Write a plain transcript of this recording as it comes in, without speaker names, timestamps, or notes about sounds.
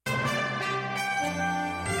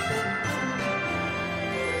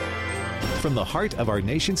From the heart of our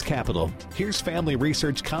nation's capital, here's Family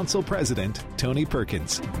Research Council President Tony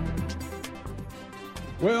Perkins.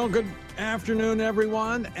 Well, good afternoon,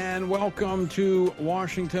 everyone, and welcome to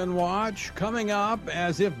Washington Watch. Coming up,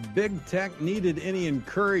 as if big tech needed any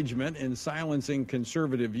encouragement in silencing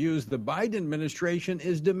conservative views, the Biden administration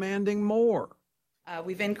is demanding more.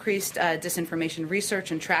 We've increased disinformation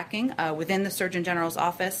research and tracking within the Surgeon General's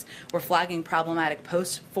office. We're flagging problematic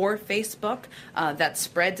posts for Facebook that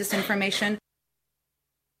spread disinformation.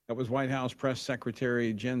 That was White House Press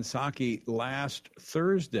Secretary Jen Psaki last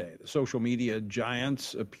Thursday. The social media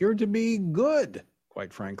giants appeared to be good,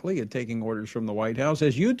 quite frankly, at taking orders from the White House,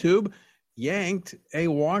 as YouTube yanked a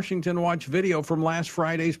Washington Watch video from last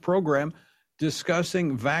Friday's program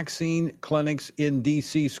discussing vaccine clinics in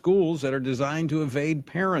D.C. schools that are designed to evade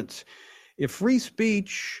parents. If free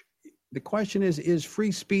speech, the question is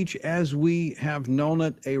free speech as we have known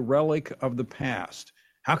it a relic of the past?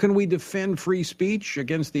 How can we defend free speech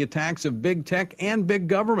against the attacks of big tech and big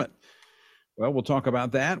government? Well, we'll talk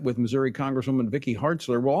about that with Missouri Congresswoman Vicky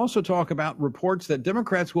Hartzler. We'll also talk about reports that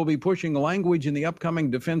Democrats will be pushing language in the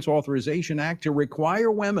upcoming Defense Authorization Act to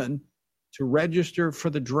require women to register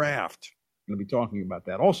for the draft. Going to be talking about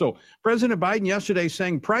that. Also, President Biden yesterday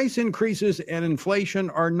saying price increases and inflation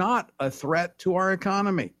are not a threat to our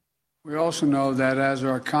economy. We also know that as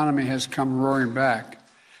our economy has come roaring back,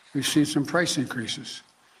 we've seen some price increases.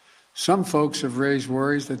 Some folks have raised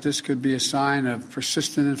worries that this could be a sign of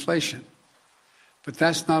persistent inflation, but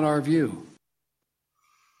that's not our view.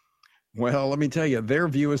 Well, let me tell you, their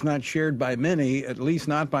view is not shared by many, at least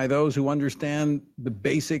not by those who understand the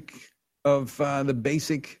basic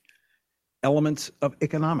elements of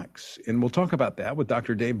economics. And we'll talk about that with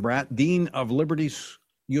Dr. Dave Bratt, Dean of Liberty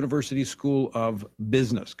University School of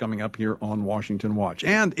Business, coming up here on Washington Watch.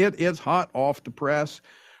 And it is hot off the press.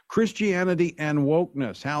 Christianity and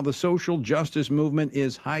wokeness, how the social justice movement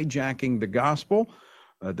is hijacking the gospel.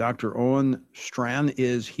 Dr. Owen Strachan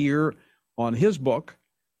is here on his book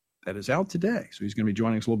that is out today. So he's going to be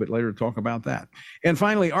joining us a little bit later to talk about that. And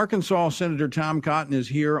finally, Arkansas Senator Tom Cotton is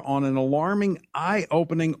here on an alarming,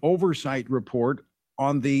 eye-opening oversight report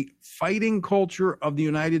on the fighting culture of the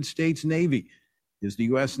United States Navy. Is the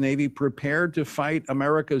U.S. Navy prepared to fight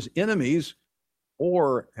America's enemies,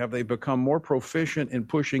 or have they become more proficient in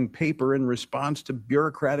pushing paper in response to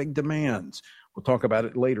bureaucratic demands? We'll talk about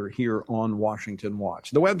it later here on Washington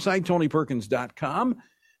Watch. The website, TonyPerkins.com.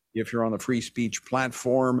 If you're on the free speech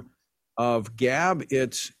platform of Gab,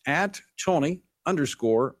 it's at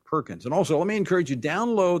Tony_Perkins. And also, let me encourage you,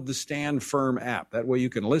 download the Stand Firm app. That way you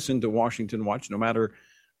can listen to Washington Watch no matter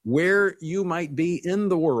where you might be in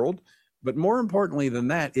the world. But more importantly than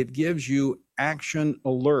that, it gives you action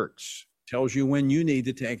alerts, tells you when you need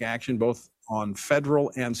to take action, both on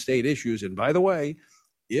federal and state issues. And by the way,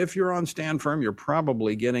 if you're on Stand Firm, you're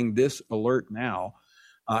probably getting this alert now.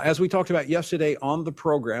 As we talked about yesterday on the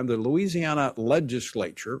program, the Louisiana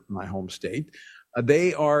legislature, my home state,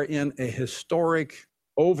 they are in a historic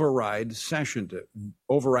override session to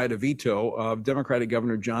override a veto of Democratic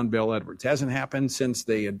Governor John Bel Edwards. Hasn't happened since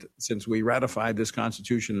we ratified this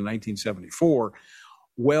Constitution in 1974.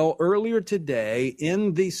 Well, earlier today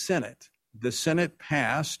in the Senate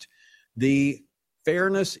passed the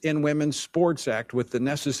Fairness in Women's Sports Act with the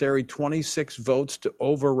necessary 26 votes to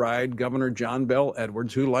override Governor John Bel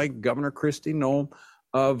Edwards, who, like Governor Kristi Noem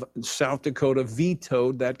of South Dakota,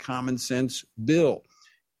 vetoed that common sense bill.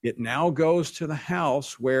 It now goes to the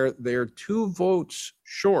House, where they're 2 votes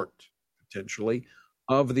short, potentially,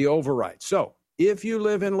 of the override. So if you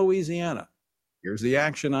live in Louisiana, here's the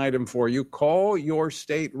action item for you. Call your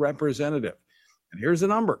state representative. And here's the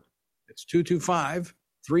number. It's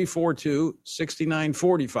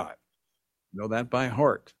 225-342-6945. Know that by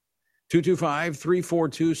heart.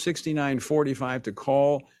 225-342-6945 to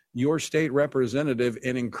call your state representative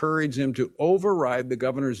and encourage him to override the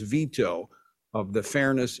governor's veto of the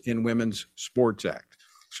Fairness in Women's Sports Act.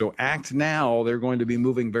 So act now. They're going to be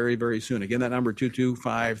moving very, very soon. Again, that number,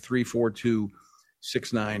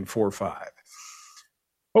 225-342-6945.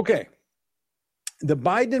 Okay. The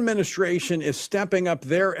Biden administration is stepping up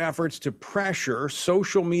their efforts to pressure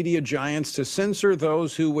social media giants to censor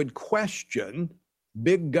those who would question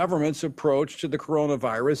big government's approach to the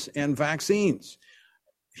coronavirus and vaccines.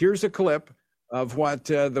 Here's a clip of what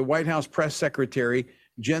the White House press secretary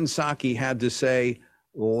Jen Psaki had to say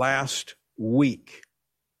last week.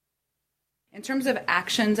 In terms of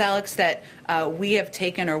actions, Alex, that we have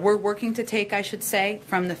taken, or we're working to take, I should say,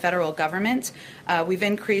 from the federal government, we've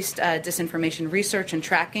increased disinformation research and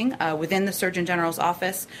tracking within the Surgeon General's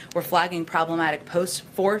office. We're flagging problematic posts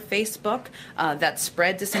for Facebook that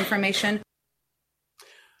spread disinformation.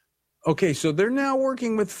 Okay, so they're now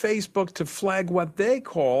working with Facebook to flag what they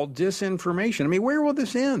call disinformation. I mean, where will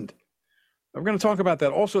this end? We're going to talk about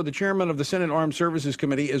that. Also, the chairman of the Senate Armed Services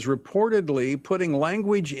Committee is reportedly putting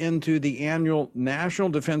language into the annual National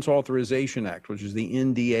Defense Authorization Act, which is the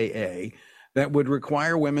NDAA, that would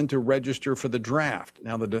require women to register for the draft.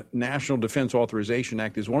 Now, the National Defense Authorization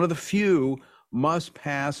Act is one of the few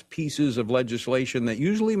must-pass pieces of legislation that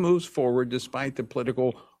usually moves forward despite the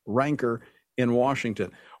political rancor in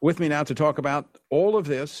Washington. With me now to talk about all of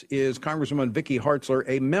this is Congresswoman Vicky Hartzler,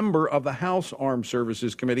 a member of the House Armed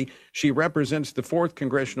Services Committee. She represents the 4th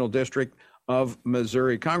Congressional District of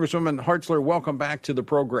Missouri. Congresswoman Hartzler, welcome back to the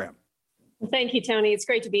program. Thank you, Tony. It's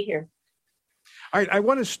great to be here. All right, I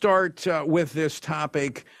want to start with this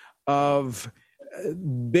topic of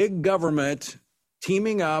big government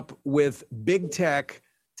teaming up with big tech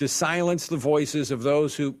to silence the voices of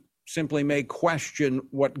those who simply may question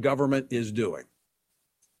what government is doing.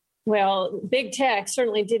 Well, big tech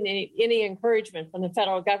certainly didn't need any encouragement from the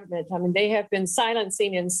federal government. I mean, they have been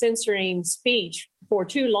silencing and censoring speech for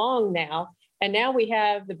too long now. And now we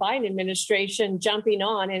have the Biden administration jumping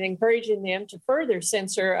on and encouraging them to further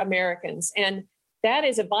censor Americans. And that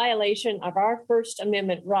is a violation of our First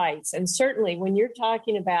Amendment rights. And certainly when you're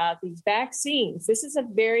talking about these vaccines, this is a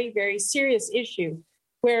very, very serious issue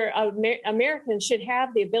where Americans should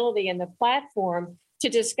have the ability and the platform to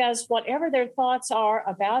discuss whatever their thoughts are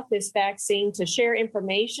about this vaccine, to share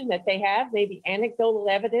information that they have, maybe anecdotal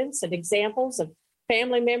evidence and examples of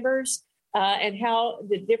family members and how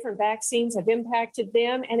the different vaccines have impacted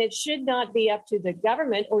them. And it should not be up to the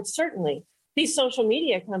government or certainly these social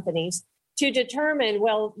media companies to determine,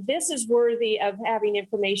 well, this is worthy of having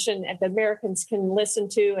information that Americans can listen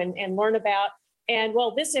to and learn about. And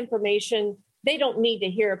well, this information, they don't need to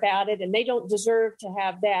hear about it and they don't deserve to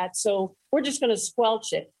have that. So we're just going to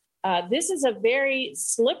squelch it. This is a very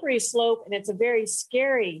slippery slope and it's a very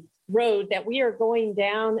scary road that we are going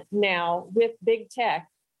down now with big tech,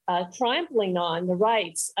 trampling on the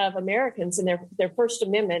rights of Americans and their First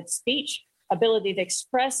Amendment speech ability to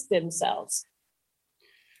express themselves.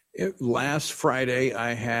 Last Friday,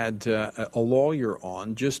 I had a lawyer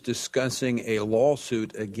on just discussing a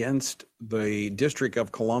lawsuit against the District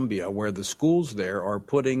of Columbia, where the schools there are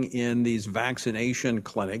putting in these vaccination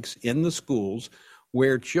clinics in the schools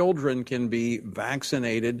where children can be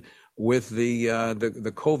vaccinated with the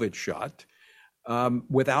COVID shot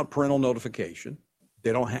without parental notification.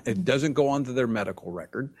 They don't. It doesn't go onto their medical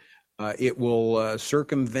record. It will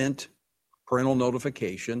circumvent parental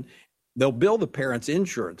notification. They'll bill the parents'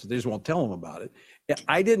 insurance. They just won't tell them about it.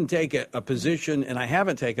 I didn't take a position, and I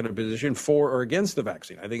haven't taken a position for or against the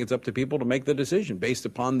vaccine. I think it's up to people to make the decision based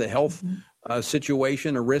upon the health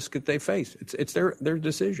situation or risk that they face. It's their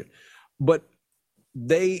decision. But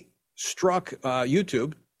they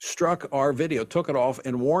YouTube struck our video, took it off,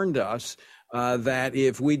 and warned us that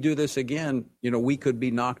if we do this again, we could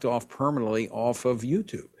be knocked off permanently off of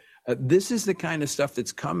YouTube. This is the kind of stuff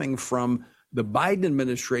that's coming from the Biden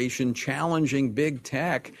administration challenging big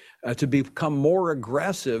tech to become more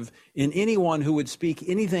aggressive in anyone who would speak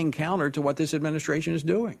anything counter to what this administration is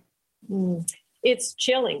doing. It's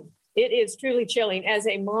chilling. It is truly chilling. As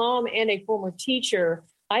a mom and a former teacher,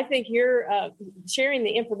 I think you're sharing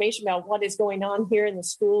the information about what is going on here in the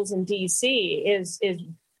schools in D.C. is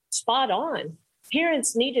spot on.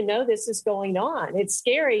 Parents need to know this is going on. It's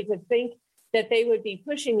scary to think that they would be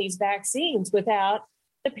pushing these vaccines without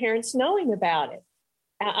the parents knowing about it.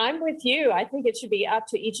 I'm with you. I think it should be up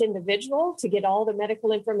to each individual to get all the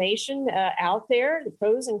medical information out there, the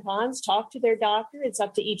pros and cons, talk to their doctor. It's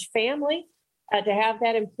up to each family to have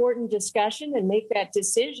that important discussion and make that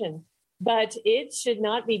decision. But it should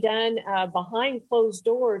not be done behind closed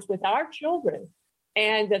doors with our children.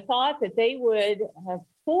 And the thought that they would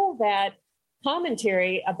pull that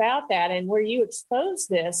commentary about that and where you expose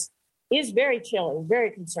this is very chilling,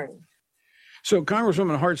 very concerning. So,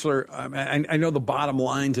 Congresswoman Hartzler, I know the bottom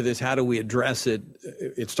line to this, how do we address it?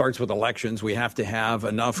 It starts with elections. We have to have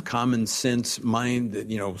enough common sense mind,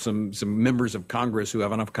 some members of Congress who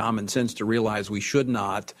have enough common sense to realize we should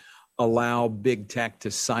not allow big tech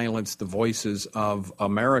to silence the voices of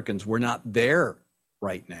Americans. We're not there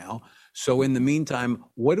right now. So in the meantime,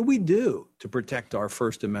 what do we do to protect our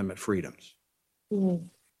First Amendment freedoms?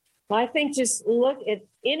 I think just look at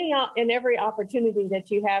any and every opportunity that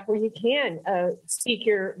you have where you can speak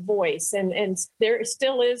your voice. And there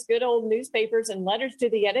still is good old newspapers and letters to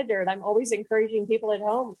the editor. And I'm always encouraging people at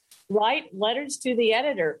home, write letters to the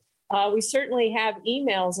editor. We certainly have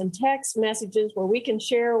emails and text messages where we can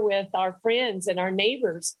share with our friends and our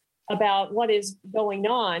neighbors about what is going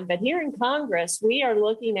on. But here in Congress, we are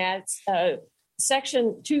looking at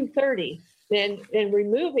Section 230 and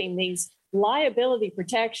removing these liability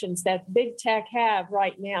protections that big tech have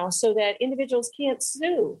right now so that individuals can't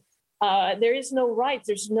sue. There is no right.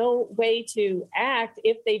 There's no way to act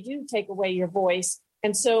if they do take away your voice.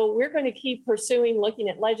 And so we're going to keep pursuing, looking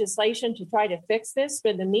at legislation to try to fix this.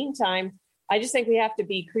 But in the meantime, I just think we have to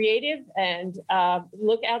be creative and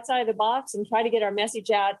look outside the box and try to get our message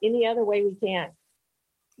out any other way we can.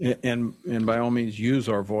 And by all means, use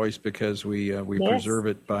our voice, because we yes. preserve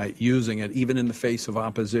it by using it, even in the face of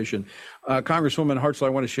opposition. Congresswoman Hartzler, I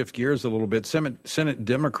want to shift gears a little bit. Senate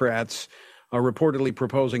Democrats are reportedly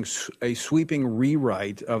proposing a sweeping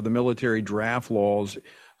rewrite of the military draft laws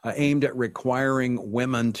aimed at requiring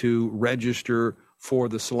women to register for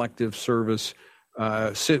the selective service,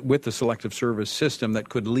 with the selective service system that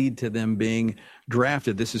could lead to them being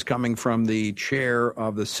drafted. This is coming from the chair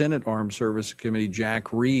of the Senate Armed Services Committee,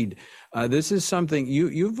 Jack Reed. This is something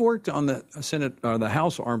you've worked on the the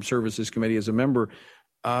House Armed Services Committee as a member.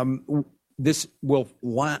 This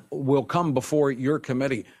will come before your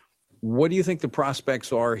committee. What do you think the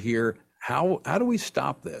prospects are here? How do we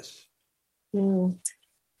stop this?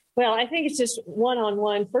 Well, I think it's just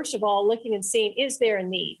one-on-one. First of all, looking and seeing, is there a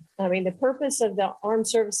need? I mean, the purpose of the Armed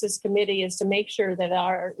Services Committee is to make sure that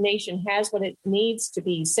our nation has what it needs to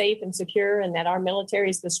be safe and secure, and that our military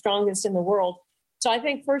is the strongest in the world. So I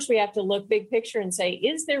think first we have to look big picture and say,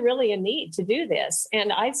 is there really a need to do this?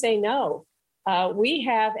 And I'd say no. We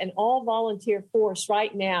have an all-volunteer force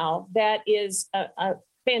right now that is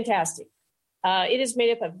fantastic. It is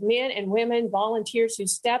made up of men and women, volunteers who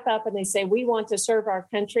step up and they say, we want to serve our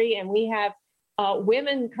country. And we have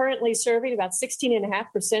women currently serving. About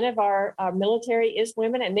 16.5% of our military is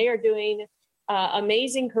women, and they are doing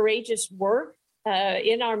amazing, courageous work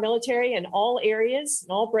in our military in all areas,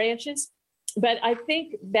 in all branches. But I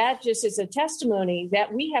think that just is a testimony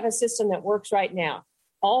that we have a system that works right now,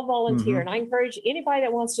 all volunteer. Mm-hmm. And I encourage anybody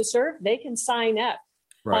that wants to serve, they can sign up.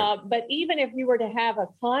 Right. But even if you were to have a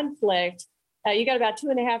conflict, you got about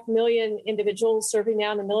 2.5 million individuals serving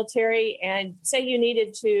now in the military, and say you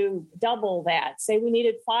needed to double that, say we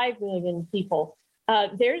needed 5 million people.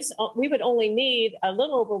 We would only need a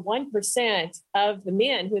little over 1% of the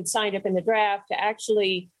men who had signed up in the draft to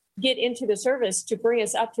actually get into the service to bring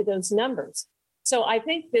us up to those numbers. So I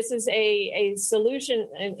think this is a solution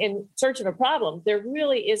in search of a problem. There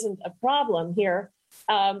really isn't a problem here.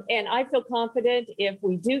 And I feel confident if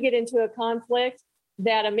we do get into a conflict,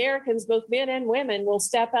 that Americans, both men and women, will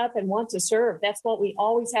step up and want to serve. That's what we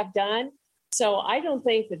always have done. So I don't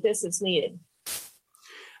think that this is needed.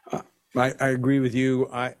 I agree with you.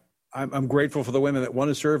 I'm grateful for the women that want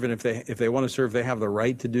to serve, and if they want to serve, they have the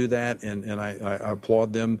right to do that, and I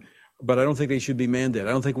applaud them. But I don't think they should be mandated.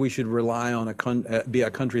 I don't think we should rely on be a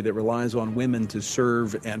country that relies on women to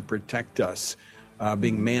serve and protect us,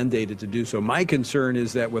 being mandated to do so. My concern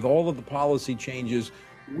is that with all of the policy changes,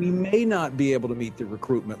 we may not be able to meet the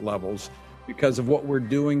recruitment levels because of what we're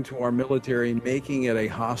doing to our military, making it a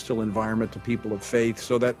hostile environment to people of faith,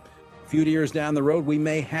 so that a few years down the road, we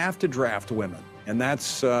may have to draft women. And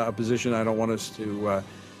that's a position I don't want us to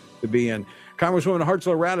be in. Congresswoman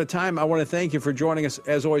Hartzler, we're out of time. I want to thank you for joining us.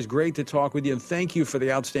 As always, great to talk with you. And thank you for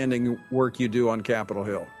the outstanding work you do on Capitol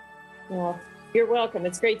Hill. Well, you're welcome.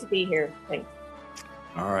 It's great to be here. Thanks.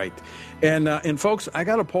 All right. And folks, I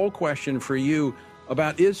got a poll question for you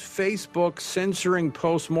about, is Facebook censoring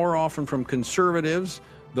posts more often from conservatives,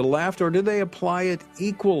 the left, or do they apply it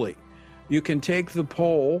equally? You can take the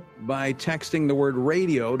poll by texting the word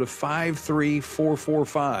radio to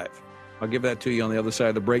 53445. I'll give that to you on the other side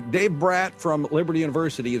of the break. Dave Bratt from Liberty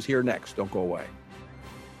University is here next. Don't go away.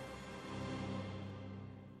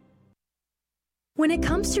 When it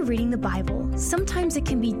comes to reading the Bible, sometimes it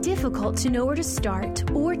can be difficult to know where to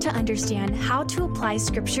start or to understand how to apply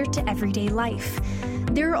Scripture to everyday life.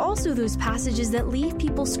 There are also those passages that leave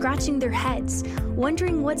people scratching their heads,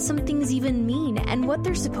 wondering what some things even mean and what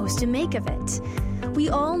they're supposed to make of it. We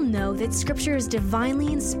all know that Scripture is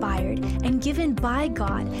divinely inspired and given by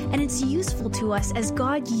God, and it's useful to us as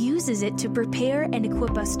God uses it to prepare and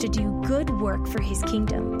equip us to do good work for His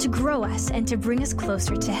kingdom, to grow us and to bring us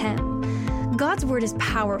closer to Him. God's Word is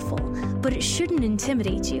powerful, but it shouldn't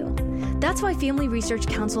intimidate you. That's why Family Research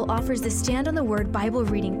Council offers the Stand on the Word Bible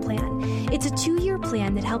Reading Plan. It's a 2-year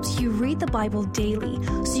plan that helps you read the Bible daily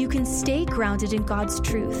so you can stay grounded in God's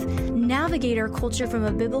truth, navigate our culture from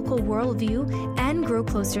a biblical worldview, and grow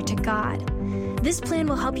closer to God. This plan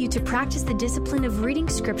will help you to practice the discipline of reading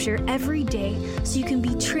Scripture every day so you can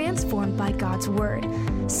be transformed by God's Word.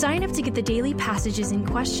 Sign up to get the daily passages and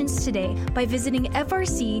questions today by visiting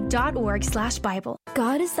frc.org/Bible.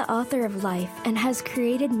 God is the author of life and has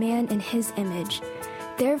created man in his image.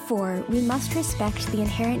 Therefore, we must respect the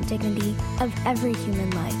inherent dignity of every human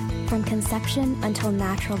life, from conception until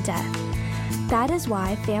natural death. That is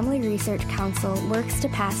why Family Research Council works to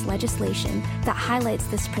pass legislation that highlights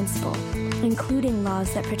this principle, including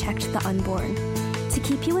laws that protect the unborn. To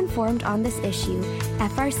keep you informed on this issue,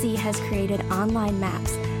 FRC has created online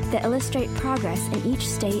maps that illustrate progress in each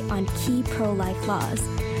state on key pro-life laws.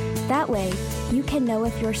 That way, you can know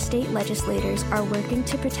if your state legislators are working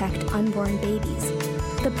to protect unborn babies.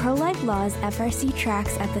 The pro-life laws FRC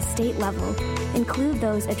tracks at the state level include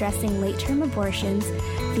those addressing late-term abortions,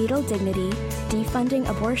 fetal dignity, defunding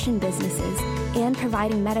abortion businesses, and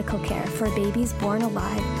providing medical care for babies born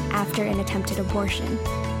alive after an attempted abortion.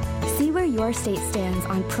 See where your state stands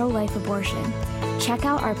on pro-life abortion. Check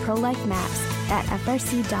out our pro-life maps at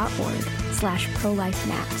frc.org/pro-life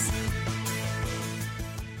maps.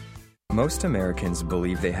 Most Americans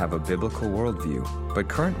believe they have a biblical worldview, but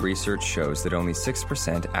current research shows that only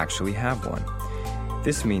 6% actually have one.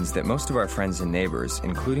 This means that most of our friends and neighbors,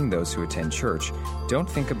 including those who attend church, don't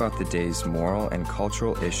think about the day's moral and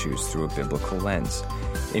cultural issues through a biblical lens.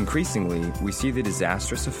 Increasingly, we see the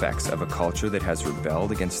disastrous effects of a culture that has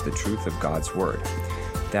rebelled against the truth of God's Word.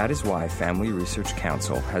 That is why Family Research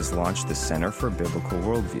Council has launched the Center for Biblical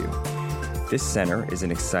Worldview. This center is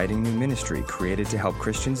an exciting new ministry created to help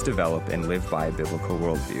Christians develop and live by a biblical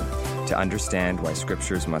worldview, to understand why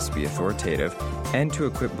scriptures must be authoritative, and to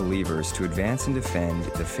equip believers to advance and defend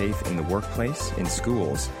the faith in the workplace, in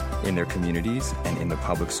schools, in their communities, and in the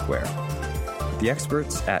public square. The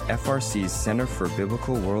experts at FRC's Center for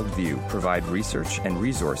Biblical Worldview provide research and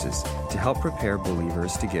resources to help prepare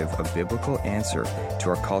believers to give a biblical answer to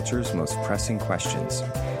our culture's most pressing questions.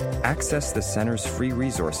 Access the center's free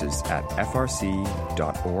resources at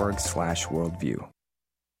frc.org/worldview.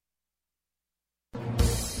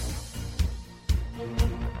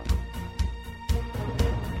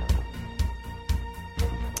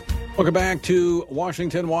 Welcome back to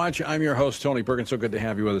Washington Watch. I'm your host, Tony Perkins. So good to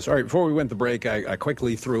have you with us. All right, before we went to break, I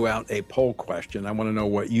quickly threw out a poll question. I want to know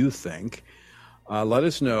what you think. Let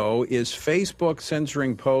us know, is Facebook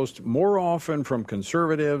censoring posts more often from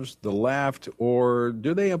conservatives, the left, or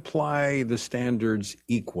do they apply the standards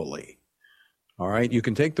equally? All right, you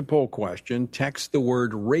can take the poll question, text the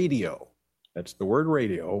word radio. That's the word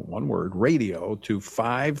radio, one word, radio, to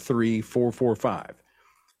 53445.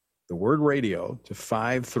 The word radio to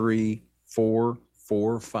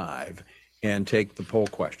 53445 and take the poll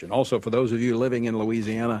question. Also, for those of you living in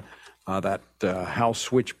Louisiana, that House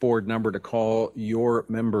switchboard number to call your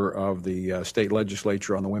member of the state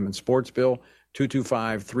legislature on the women's sports bill,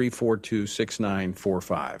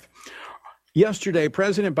 225-342-6945. Yesterday,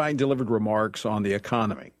 President Biden delivered remarks on the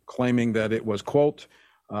economy, claiming that it was, quote,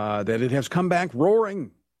 that it has come back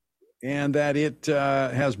roaring and that it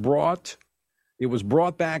was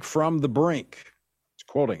brought back from the brink. It's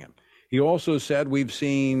quoting him. He also said we've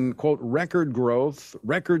seen, quote, record growth,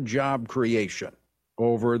 record job creation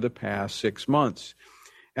over the past 6 months.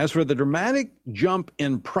 As for the dramatic jump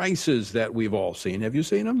in prices that we've all seen, have you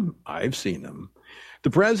seen them? I've seen them. The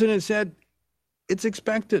president said it's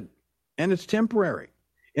expected and it's temporary.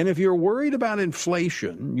 And if you're worried about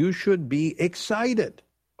inflation, you should be excited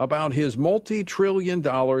about his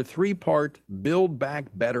multi-trillion-dollar three-part Build Back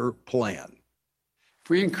Better plan. If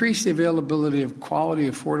we increase the availability of quality,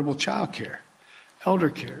 affordable child care, elder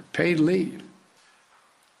care, paid leave,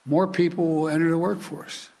 more people will enter the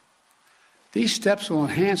workforce. These steps will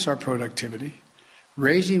enhance our productivity,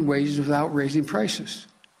 raising wages without raising prices.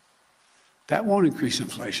 That won't increase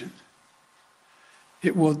inflation.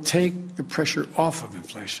 It will take the pressure off of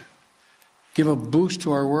inflation, give a boost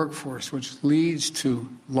to our workforce, which leads to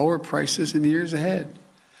lower prices in the years ahead.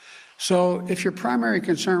 So if your primary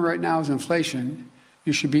concern right now is inflation,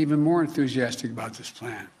 you should be even more enthusiastic about this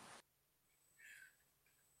plan.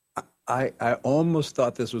 I almost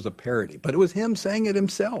thought this was a parody, but it was him saying it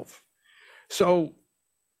himself. So,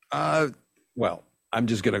 well, I'm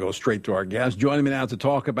just going to go straight to our guest. Joining me now to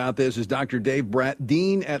talk about this is Dr. Dave Brat,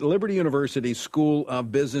 Dean at Liberty University School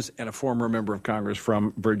of Business and a former member of Congress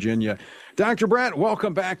from Virginia. Dr. Brat,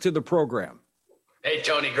 welcome back to the program. Hey,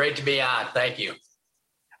 Tony, great to be on. Thank you.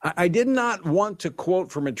 I did not want to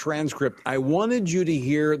quote from a transcript. I wanted you to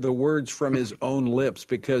hear the words from his own lips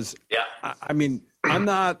because, I mean, I'm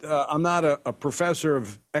not a professor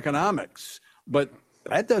of economics, but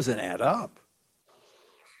that doesn't add up.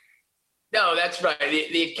 No, that's right.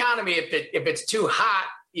 The economy, if it's too hot,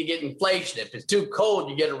 you get inflation. If it's too cold,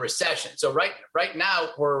 you get a recession. So right now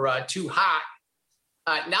we're too hot,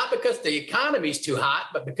 not because the economy's too hot,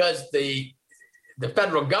 but because the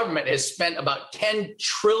federal government has spent about $10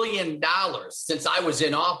 trillion since I was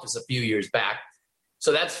in office a few years back.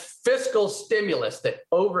 So that's fiscal stimulus that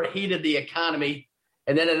overheated the economy,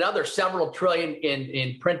 and then another several trillion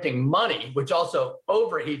in printing money, which also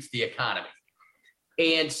overheats the economy.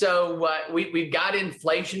 And so we've got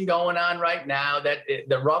inflation going on right now. That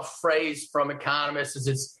the rough phrase from economists is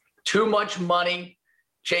it's too much money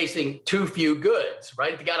chasing too few goods,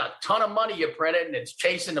 right? If you got a ton of money you printed and it's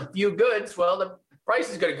chasing a few goods, well, the price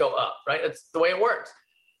is going to go up, right? That's the way it works.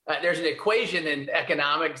 There's an equation in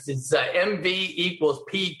economics. It's MV equals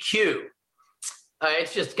PQ.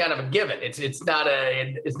 It's just kind of a given. It's not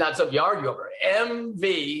something you argue over.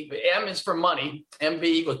 MV, M is for money. MV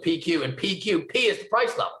equals PQ, and PQ, P is the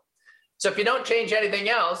price level. So if you don't change anything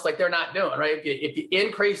else, like they're not doing, right? If you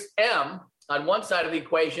increase M on one side of the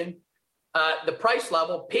equation, the price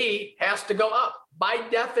level P has to go up by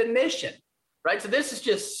definition, right? So this is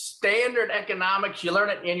just standard economics. You learn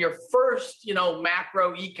it in your first,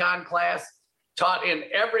 macro econ class, taught in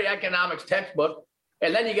every economics textbook.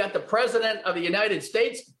 And then you got the president of the United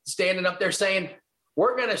States standing up there saying,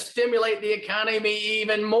 we're going to stimulate the economy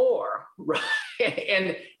even more,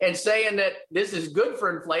 right? And saying that this is good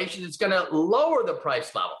for inflation. It's going to lower the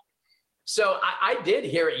price level. So I did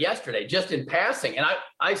hear it yesterday, just in passing. And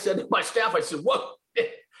I said to my staff, I said, whoa,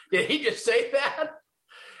 did he just say that?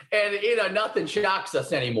 And, nothing shocks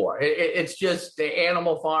us anymore. It's just the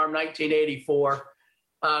Animal Farm, 1984.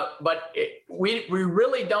 But we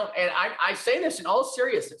really don't, and I say this in all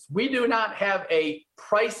seriousness, we do not have a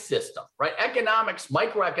price system, right? Economics,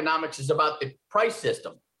 microeconomics is about the price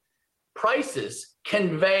system. Prices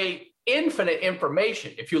convey infinite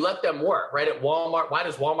information if you let them work, right? At Walmart, why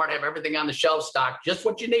does Walmart have everything on the shelf stocked? Just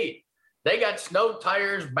what you need. They got snow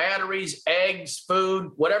tires, batteries, eggs,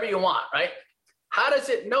 food, whatever you want, right? How does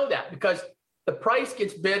it know that? Because the price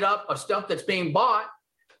gets bid up of stuff that's being bought.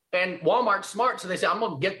 And Walmart's smart, so they say, I'm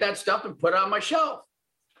going to get that stuff and put it on my shelf.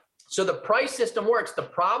 So the price system works. The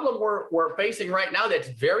problem we're facing right now that's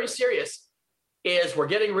very serious is we're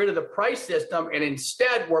getting rid of the price system, and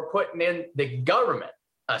instead we're putting in the government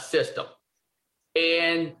system.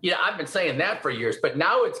 And, I've been saying that for years, but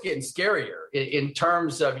now it's getting scarier in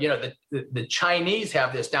terms of, the Chinese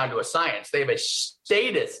have this down to a science. They have a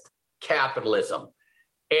statist capitalism.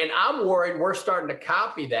 And I'm worried we're starting to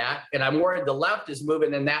copy that. And I'm worried the left is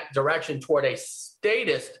moving in that direction toward a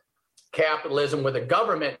statist capitalism where the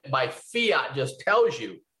government by fiat just tells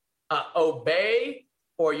you, obey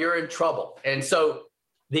or you're in trouble. And so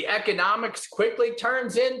the economics quickly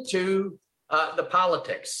turns into the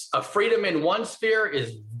politics. Freedom in one sphere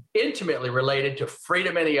is intimately related to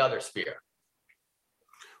freedom in the other sphere.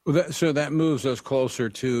 Well, so that moves us closer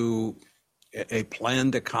to a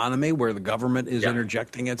planned economy where the government is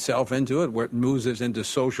interjecting itself into it, where it moves us into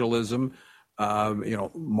socialism,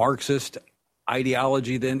 Marxist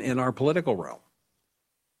ideology then in our political realm.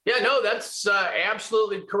 Yeah, no, that's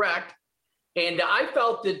absolutely correct. And I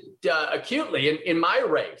felt it acutely in my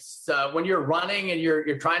race when you're running and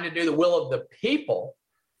you're trying to do the will of the people.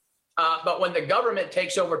 But when the government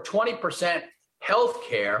takes over 20% health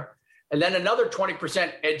care and then another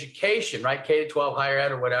 20% education, right? K-12 higher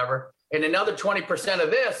ed or whatever. And another 20%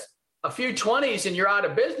 of this, a few 20s and you're out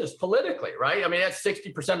of business politically, right? I mean, that's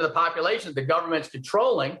 60% of the population the government's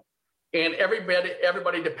controlling, and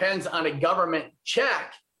everybody depends on a government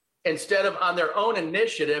check instead of on their own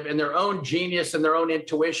initiative and their own genius and their own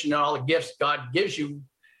intuition and all the gifts God gives you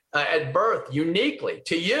at birth uniquely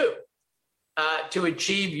to you to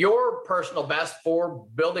achieve your personal best for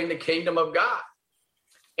building the kingdom of God.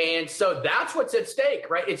 And so that's what's at stake,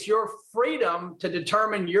 right? It's your freedom to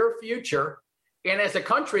determine your future. And as a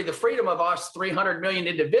country, the freedom of us 300 million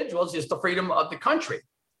individuals is the freedom of the country.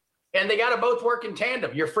 And they got to both work in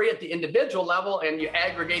tandem. You're free at the individual level and you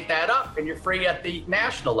aggregate that up, and you're free at the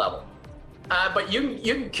national level. But you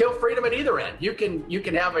can kill freedom at either end. You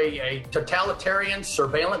can have a totalitarian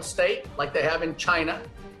surveillance state like they have in China,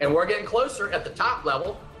 and we're getting closer at the top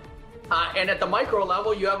level. And at the micro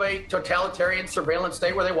level, you have a totalitarian surveillance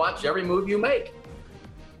state where they watch every move you make.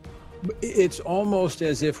 It's almost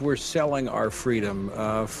as if we're selling our freedom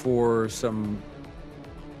for some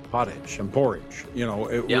pottage, some porridge.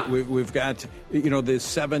 We've got, this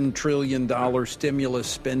 $7 trillion stimulus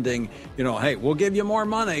spending. Hey, we'll give you more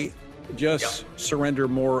money. Just surrender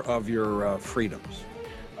more of your freedoms.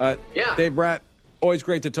 Dave Bratt, always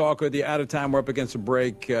great to talk with you. Out of time. We're up against a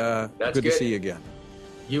break. Good to see you again.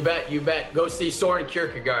 You bet. Go see Soren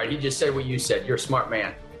Kierkegaard. He just said what you said. You're a smart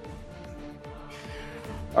man.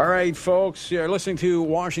 All right, folks, you're listening to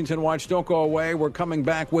Washington Watch. Don't go away. We're coming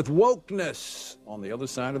back with wokeness on the other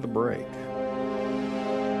side of the break.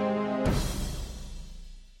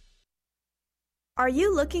 Are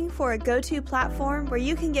you looking for a go-to platform where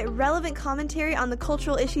you can get relevant commentary on the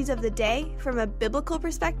cultural issues of the day from a biblical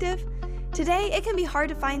perspective? Today, it can be hard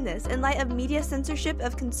to find this in light of media censorship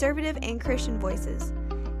of conservative and Christian voices.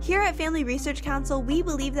 Here at Family Research Council, we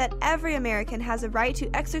believe that every American has a right to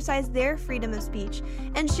exercise their freedom of speech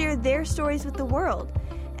and share their stories with the world.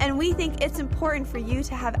 And we think it's important for you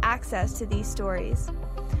to have access to these stories.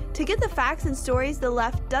 To get the facts and stories the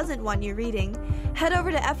left doesn't want you reading, head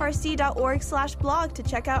over to frc.org/blog to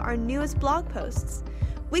check out our newest blog posts.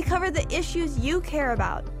 We cover the issues you care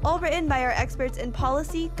about, all written by our experts in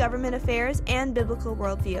policy, government affairs, and biblical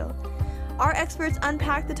worldview. Our experts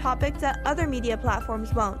unpack the topics that other media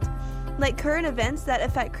platforms won't, like current events that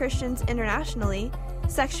affect Christians internationally,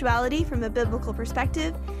 sexuality from a biblical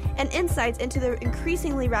perspective, and insights into the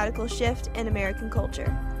increasingly radical shift in American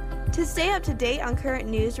culture. To stay up to date on current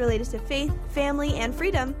news related to faith, family, and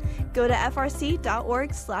freedom, go to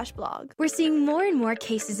frc.org/blog. We're seeing more and more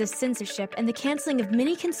cases of censorship and the canceling of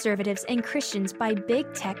many conservatives and Christians by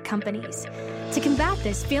big tech companies. To combat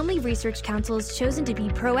this, Family Research Council has chosen to be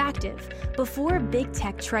proactive before big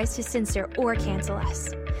tech tries to censor or cancel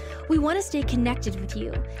us. We want to stay connected with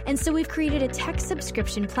you, and so we've created a tech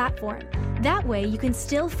subscription platform. That way, you can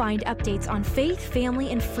still find updates on faith, family,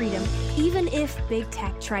 and freedom, even if big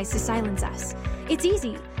tech tries to silence us. It's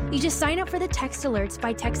easy. You just sign up for the text alerts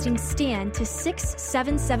by texting STAN to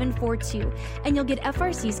 67742, and you'll get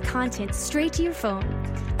FRC's content straight to your phone.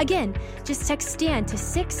 Again, just text STAN to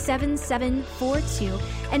 67742,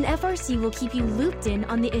 and FRC will keep you looped in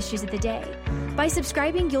on the issues of the day. By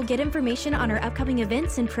subscribing, you'll get information on our upcoming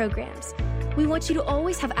events and programs. We want you to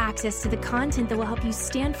always have access to the content that will help you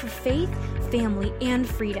stand for faith, family, and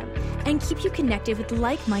freedom, and keep you connected with the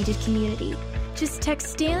like-minded community. Just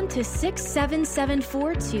text STAN to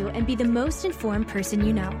 67742 and be the most informed person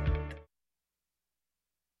you know.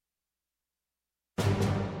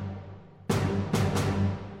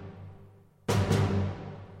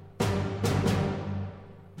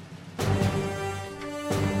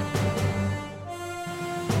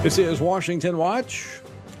 This is Washington Watch.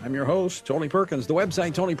 I'm your host, Tony Perkins. The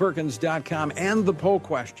website, TonyPerkins.com, and the poll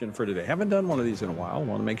question for today. Haven't done one of these in a while.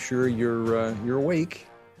 Want to make sure you're awake,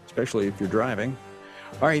 especially if you're driving.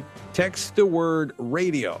 All right, text the word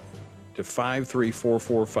radio to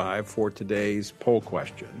 53445 for today's poll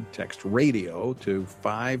question. Text radio to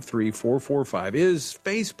 53445. Is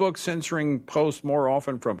Facebook censoring posts more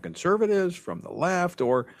often from conservatives, from the left,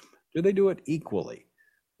 or do they do it equally?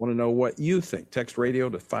 Want to know what you think. Text radio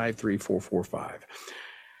to 53445.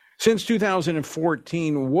 Since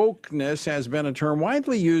 2014, wokeness has been a term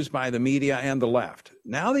widely used by the media and the left.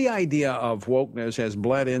 Now the idea of wokeness has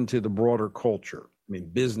bled into the broader culture. I mean,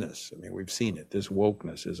 business. I mean, we've seen it. This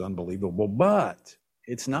wokeness is unbelievable. But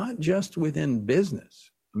it's not just within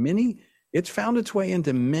business. It's found its way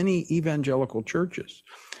into many evangelical churches.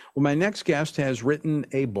 Well, my next guest has written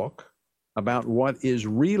a book about what is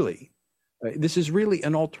really this is really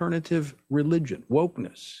an alternative religion,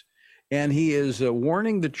 wokeness. And he is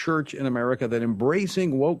warning the church in America that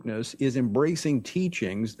embracing wokeness is embracing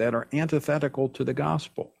teachings that are antithetical to the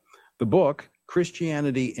gospel. The book,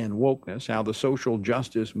 Christianity and Wokeness, How the Social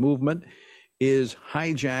Justice Movement is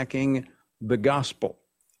Hijacking the Gospel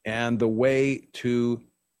and the Way to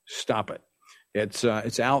Stop It. It's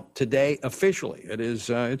out today officially.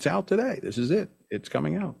 It's out today. This is it. It's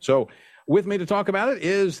coming out. So with me to talk about it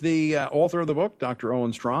is the author of the book, Dr.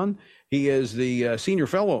 Owen Strachan. He is the senior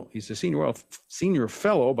fellow. He's the senior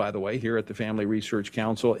fellow, by the way, here at the Family Research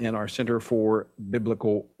Council in our Center for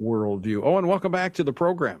Biblical Worldview. Owen, welcome back to the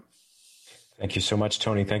program. Thank you so much,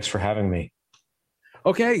 Tony. Thanks for having me.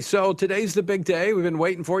 Okay, so today's the big day. We've been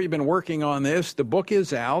waiting for you. You've been working on this. The book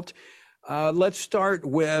is out. Let's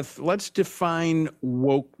define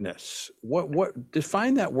wokeness. What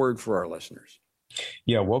define that word for our listeners?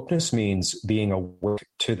 Yeah, wokeness means being awake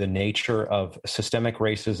to the nature of systemic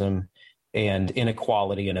racism and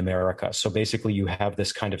inequality in America. So basically, you have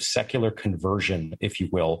this kind of secular conversion, if you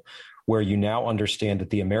will, where you now understand that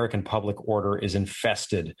the American public order is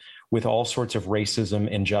infested with all sorts of racism,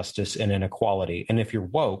 injustice, and inequality. And if you're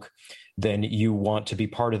woke, then you want to be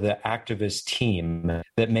part of the activist team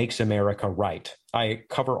that makes America right. I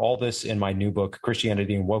cover all this in my new book,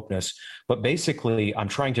 Christianity and Wokeness, but basically I'm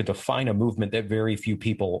trying to define a movement that very few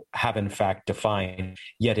people have in fact defined,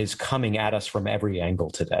 yet is coming at us from every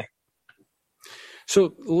angle today.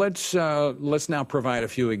 So let's now provide a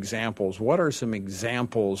few examples. What are some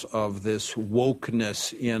examples of this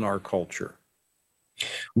wokeness in our culture?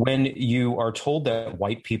 When you are told that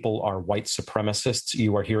white people are white supremacists,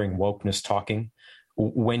 you are hearing wokeness talking.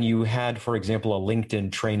 When you had, for example, a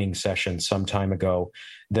LinkedIn training session some time ago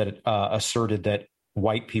that asserted that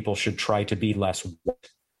white people should try to be less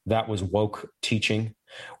white, that was woke teaching.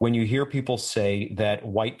 When you hear people say that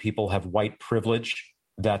white people have white privilege,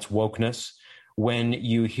 that's wokeness. When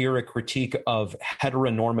you hear a critique of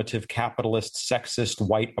heteronormative, capitalist, sexist,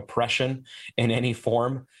 white oppression in any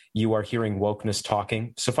form, you are hearing wokeness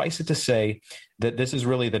talking. Suffice it to say that this is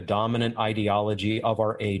really the dominant ideology of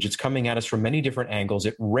our age. It's coming at us from many different angles.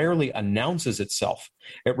 It rarely announces itself.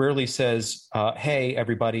 It rarely says, hey,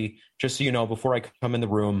 everybody, just so you know, before I come in the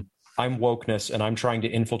room, I'm wokeness and I'm trying to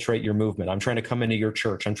infiltrate your movement. I'm trying to come into your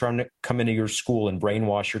church. I'm trying to come into your school and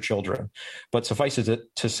brainwash your children. But suffice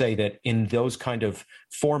it to say that in those kind of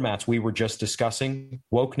formats we were just discussing,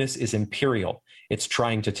 wokeness is imperial. It's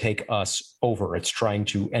trying to take us over. It's trying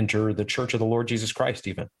to enter the church of the Lord Jesus Christ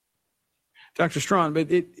even. Dr. Strawn, but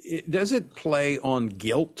does it play on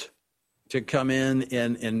guilt to come in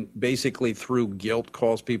and basically through guilt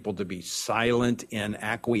cause people to be silent and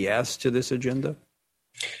acquiesce to this agenda?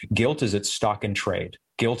 Guilt is its stock in trade.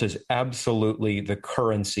 Guilt is absolutely the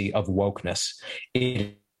currency of wokeness.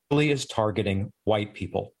 It really is targeting white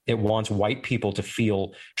people. It wants white people to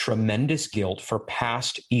feel tremendous guilt for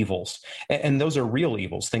past evils. And those are real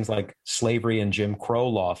evils, things like slavery and Jim Crow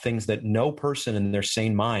law, things that no person in their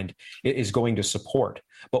sane mind is going to support.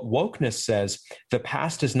 But wokeness says the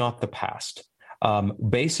past is not the past.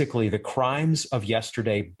 Basically, the crimes of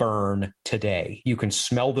yesterday burn today. You can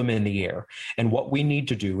smell them in the air. And what we need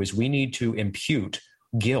to do is we need to impute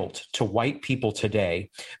guilt to white people today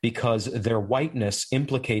because their whiteness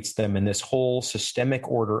implicates them in this whole systemic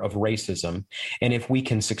order of racism. And if we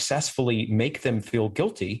can successfully make them feel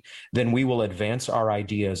guilty, then we will advance our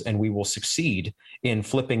ideas and we will succeed in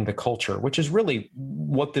flipping the culture, which is really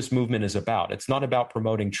what this movement is about. It's not about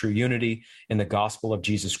promoting true unity in the gospel of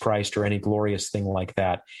Jesus Christ or any glorious thing like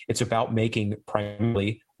that. It's about making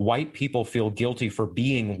primarily white people feel guilty for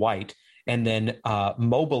being white and then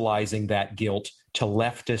mobilizing that guilt to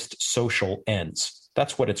leftist social ends.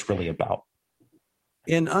 That's what it's really about.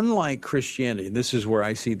 And unlike Christianity, this is where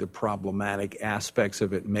I see the problematic aspects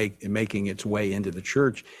of it making its way into the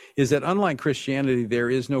church, is that unlike Christianity, there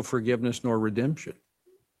is no forgiveness nor redemption.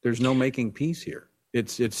 There's no making peace here.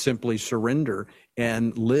 It's simply surrender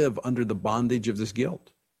and live under the bondage of this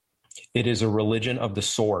guilt. It is a religion of the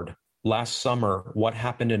sword. Last summer, what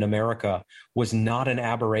happened in America was not an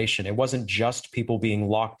aberration. It wasn't just people being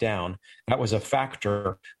locked down. That was a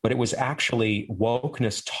factor, but it was actually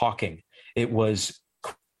wokeness talking. It was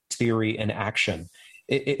theory in action.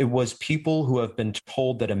 It was people who have been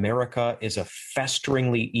told that America is a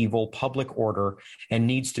festeringly evil public order and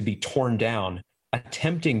needs to be torn down,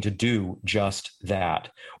 attempting to do just that.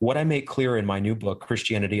 What I make clear in my new book,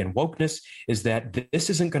 Christianity and Wokeness, is that this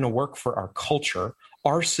isn't going to work for our culture.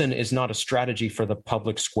 Arson is not a strategy for the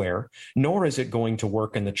public square, nor is it going to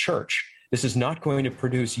work in the church. This is not going to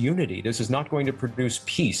produce unity. This is not going to produce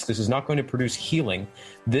peace. This is not going to produce healing.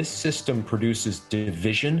 This system produces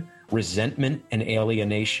division, resentment, and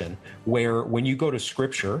alienation, where when you go to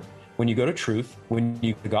Scripture, when you go to truth, when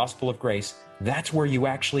you go to the gospel of grace, that's where you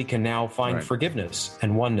actually can now find forgiveness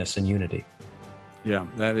and oneness and unity. Yeah,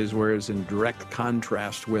 that is where it's in direct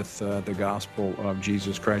contrast with the gospel of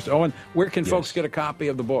Jesus Christ. Owen, where can folks get a copy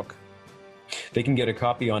of the book? They can get a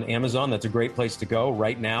copy on Amazon. That's a great place to go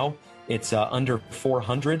right now. It's under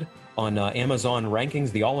 400 on Amazon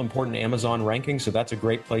rankings, the all-important Amazon rankings, so that's a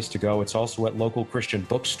great place to go. It's also at local Christian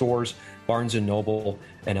bookstores, Barnes & Noble,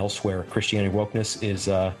 and elsewhere. Christianity Wokeness is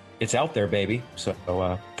it's out there, baby.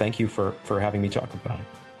 So thank you for having me talk about it.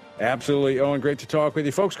 Absolutely, Owen. Great to talk with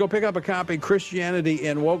you. Folks, go pick up a copy, Christianity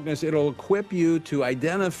and Wokeness. It'll equip you to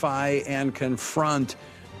identify and confront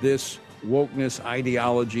this wokeness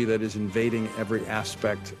ideology that is invading every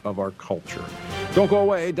aspect of our culture. Don't go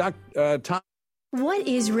away. Tom. What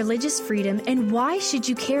is religious freedom and why should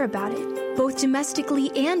you care about it, both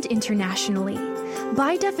domestically and internationally?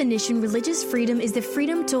 By definition, religious freedom is the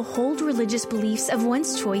freedom to hold religious beliefs of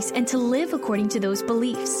one's choice and to live according to those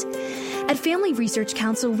beliefs. At Family Research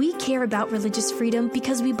Council, we care about religious freedom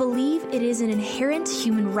because we believe it is an inherent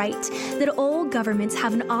human right that all governments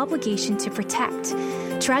have an obligation to protect.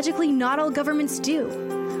 Tragically, not all governments do.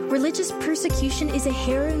 Religious persecution is a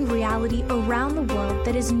harrowing reality around the world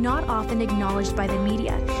that is not often acknowledged by the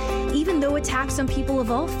media, even though attacks on people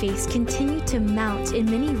of all faiths continue to mount in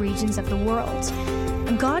many regions of the world.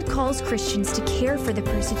 God calls Christians to care for the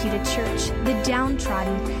persecuted church, the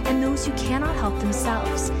downtrodden, and those who cannot help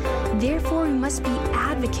themselves. Therefore, we must be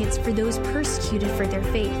advocates for those persecuted for their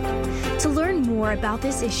faith. To learn more about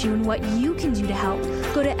this issue and what you can do to help,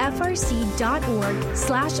 go to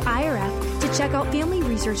frc.org/IRF to check out Family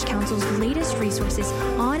Research Council's latest resources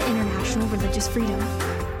on international religious freedom.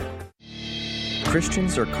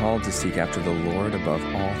 Christians are called to seek after the Lord above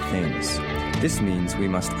all things. This means we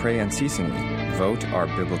must pray unceasingly, vote our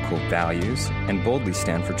biblical values, and boldly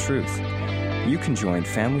stand for truth. You can join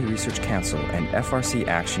Family Research Council and FRC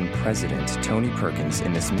Action President Tony Perkins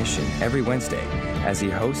in this mission every Wednesday as he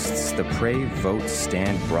hosts the Pray, Vote,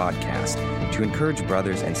 Stand broadcast to encourage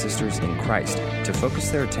brothers and sisters in Christ to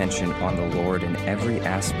focus their attention on the Lord in every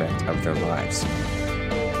aspect of their lives.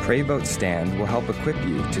 Pray, Vote, Stand will help equip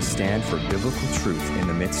you to stand for biblical truth in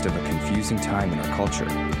the midst of a confusing time in our culture.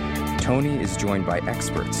 Tony is joined by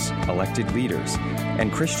experts, elected leaders,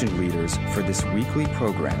 and Christian leaders for this weekly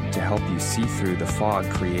program to help you see through the fog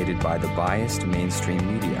created by the biased mainstream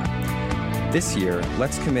media. This year,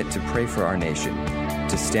 let's commit to pray for our nation,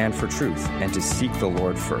 to stand for truth, and to seek the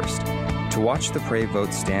Lord first. To watch the Pray,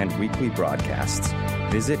 Vote, Stand weekly broadcasts,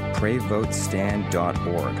 visit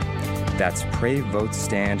PrayVoteStand.org. That's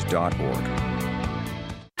PrayVoteStand.org.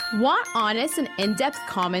 Want honest and in-depth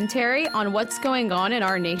commentary on what's going on in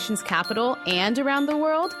our nation's capital and around the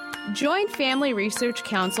world? Join Family Research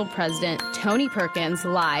Council President Tony Perkins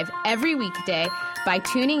live every weekday by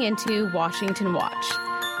tuning into Washington Watch.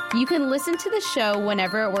 You can listen to the show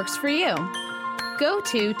whenever it works for you. Go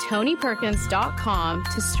to TonyPerkins.com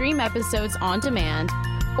to stream episodes on demand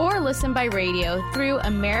or listen by radio through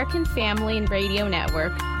American Family Radio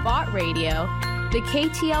Network, Bott Radio, the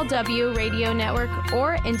KTLW radio network,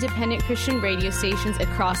 or independent Christian radio stations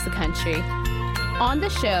across the country. On the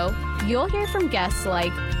show, you'll hear from guests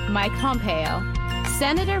like Mike Pompeo,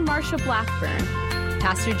 Senator Marsha Blackburn,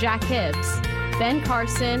 Pastor Jack Hibbs, Ben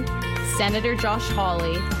Carson, Senator Josh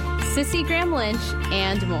Hawley, Sissy Graham Lynch,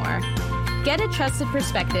 and more. Get a trusted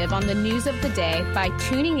perspective on the news of the day by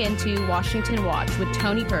tuning into Washington Watch with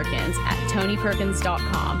Tony Perkins at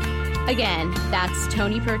TonyPerkins.com. Again, that's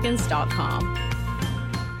TonyPerkins.com.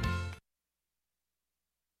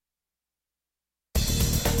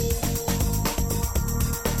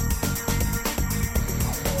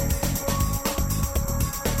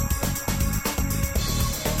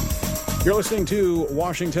 You're listening to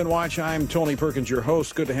Washington Watch. I'm Tony Perkins, your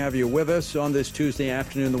host. Good to have you with us on this Tuesday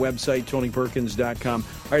afternoon. The website, TonyPerkins.com.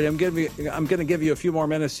 All right, I'm going to give you a few more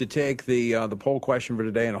minutes to take the poll question for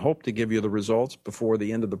today, and I hope to give you the results before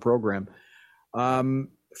the end of the program.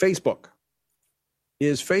 Facebook.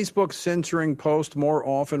 Is Facebook censoring posts more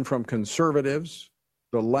often from conservatives,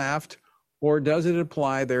 the left, or does it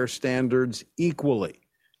apply their standards equally?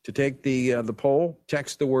 To take the poll,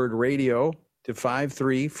 text the word radio to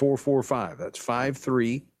 53445. That's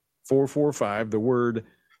 53445, the word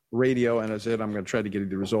radio. And as I said, I'm going to try to get you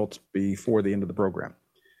the results before the end of the program.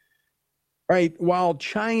 All right, while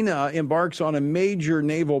China embarks on a major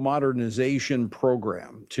naval modernization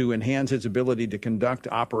program to enhance its ability to conduct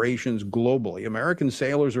operations globally, American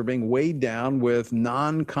sailors are being weighed down with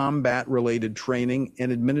non-combat related training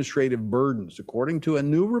and administrative burdens, according to a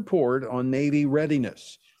new report on Navy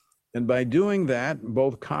readiness. And by doing that,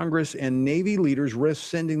 both Congress and Navy leaders risk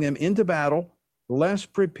sending them into battle less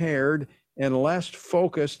prepared and less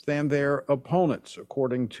focused than their opponents,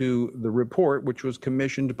 according to the report, which was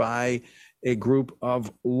commissioned by a group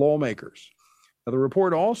of lawmakers. Now, the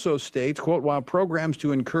report also states, quote, while programs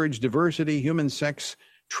to encourage diversity, human sex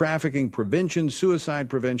trafficking prevention, suicide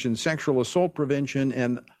prevention, sexual assault prevention,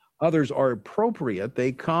 and others are appropriate,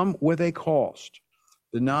 they come with a cost.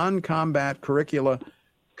 The non-combat curricula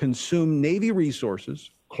consume Navy resources,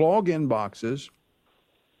 clog inboxes,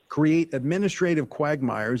 create administrative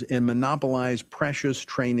quagmires, and monopolize precious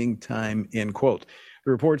training time, end quote.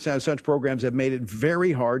 The report says such programs have made it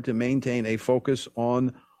very hard to maintain a focus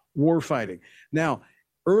on warfighting. Now,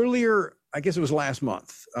 earlier, I guess it was last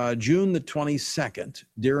month, June the 22nd,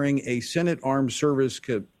 during a Senate Armed Service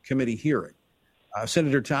Committee hearing,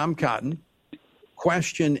 Senator Tom Cotton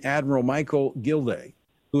questioned Admiral Michael Gilday,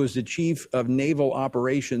 who is the chief of naval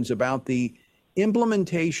operations, about the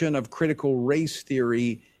implementation of critical race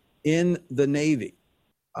theory in the Navy.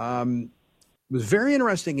 It was a very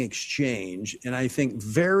interesting exchange, and I think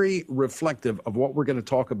very reflective of what we're going to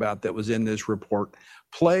talk about that was in this report.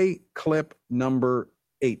 Play clip number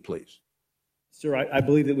 8, please. Sir, I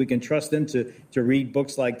believe that we can trust them to read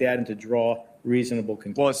books like that and to draw reasonable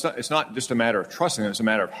conclusions. Well, it's not just a matter of trusting them, it's a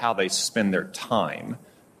matter of how they spend their time.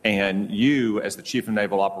 And you, as the Chief of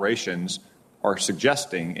Naval Operations, are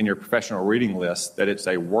suggesting in your professional reading list that it's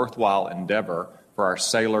a worthwhile endeavor for our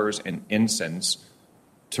sailors and ensigns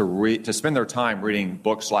to spend their time reading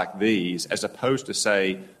books like these, as opposed to,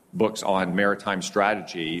 say, books on maritime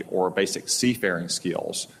strategy or basic seafaring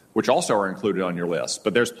skills, which also are included on your list.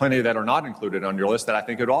 But there's plenty that are not included on your list that I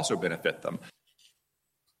think would also benefit them.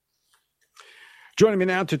 Joining me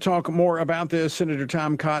now to talk more about this, Senator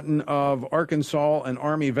Tom Cotton of Arkansas, an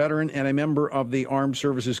Army veteran and a member of the Armed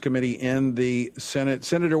Services Committee in the Senate.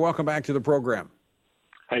 Senator, welcome back to the program.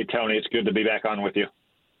 Hey, Tony, it's good to be back on with you.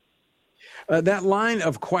 That line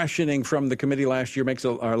of questioning from the committee last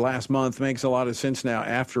month makes a lot of sense now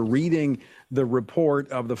after reading the report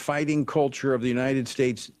of the fighting culture of the United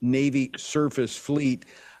States Navy surface fleet,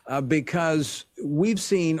 because we've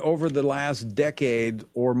seen over the last decade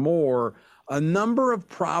or more a number of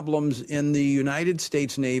problems in the United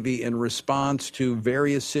States Navy in response to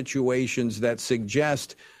various situations that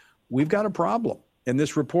suggest we've got a problem. And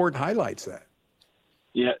this report highlights that.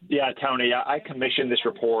 Yeah, Tony, I commissioned this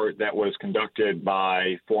report that was conducted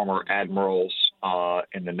by former admirals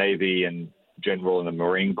in the Navy and general in the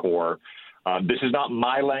Marine Corps. This is not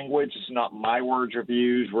my language. This is not my words or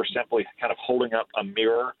views. We're simply kind of holding up a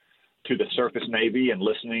mirror to the surface Navy and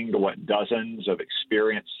listening to what dozens of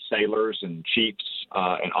experienced sailors and chiefs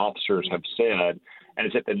and officers have said. And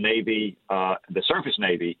it's that the Navy, the surface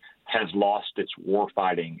Navy, has lost its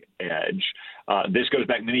warfighting edge. This goes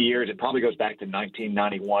back many years. It probably goes back to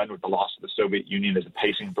 1991 with the loss of the Soviet Union as a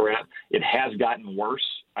pacing threat. It has gotten worse,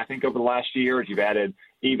 I think, over the last year as you've added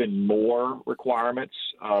even more requirements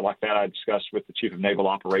like that I discussed with the Chief of Naval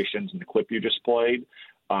Operations in the clip you just played.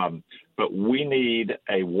 But we need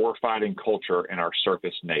a warfighting culture in our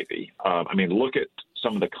surface Navy. Look at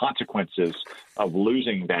some of the consequences of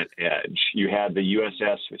losing that edge. You had the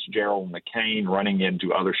USS Fitzgerald McCain running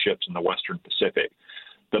into other ships in the Western Pacific.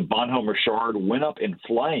 The Bonhomme Richard went up in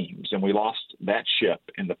flames, and we lost that ship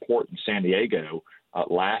in the port in San Diego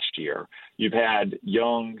last year. You've had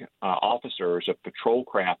young officers of patrol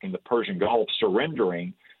craft in the Persian Gulf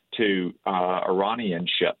surrendering to Iranian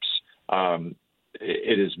ships.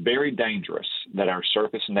 It is very dangerous that our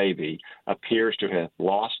surface Navy appears to have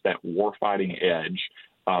lost that warfighting edge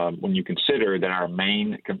when you consider that our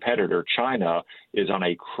main competitor, China, is on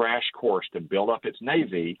a crash course to build up its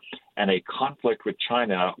Navy, and a conflict with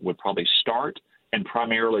China would probably start and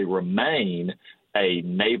primarily remain a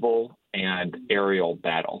naval and aerial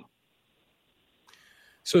battle.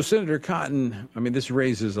 So, Senator Cotton, this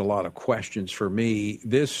raises a lot of questions for me.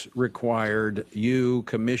 This required you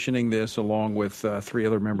commissioning this along with 3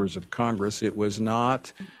 other members of Congress. It was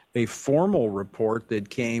not a formal report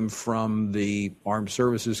that came from the Armed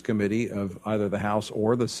Services Committee of either the House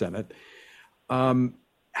or the Senate.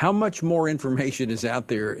 How much more information is out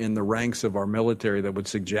there in the ranks of our military that would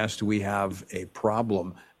suggest we have a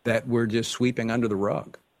problem that we're just sweeping under the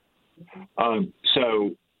rug?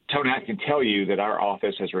 Tony, I can tell you that our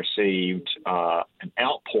office has received an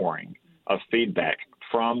outpouring of feedback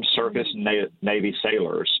from surface Navy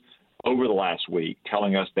sailors over the last week,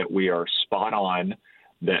 telling us that we are spot on,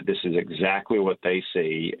 that this is exactly what they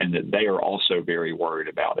see, and that they are also very worried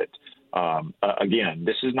about it. Again,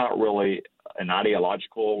 this is not really an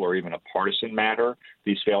ideological or even a partisan matter.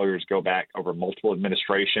 These failures go back over multiple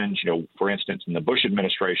administrations. For instance, in the Bush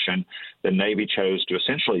administration, the Navy chose to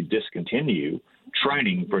essentially discontinue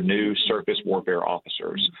training for new surface warfare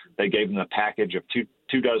officers. They gave them a package of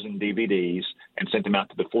two dozen DVDs and sent them out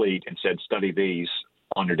to the fleet and said, study these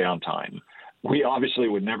on your downtime. We obviously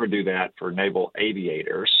would never do that for naval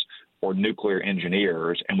aviators or nuclear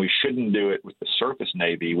engineers, and we shouldn't do it with the surface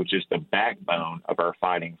Navy, which is the backbone of our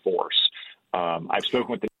fighting force. I've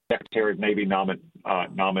spoken with the Secretary of Navy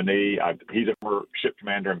nominee. He's a former ship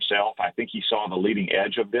commander himself. I think he saw the leading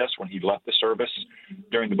edge of this when he left the service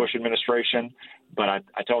during the Bush administration. But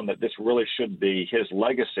I told him that this really should be his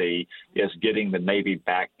legacy, is getting the Navy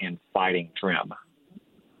back in fighting trim.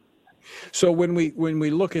 So when we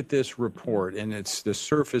look at this report, and it's the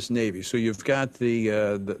surface Navy, so you've got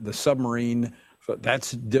the submarine,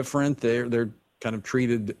 that's different. They're kind of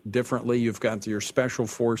treated differently. You've got your special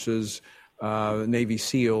forces, Navy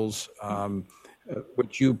SEALs,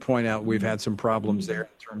 which you point out we've had some problems there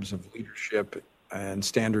in terms of leadership and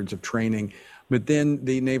standards of training, but then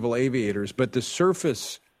the naval aviators. But the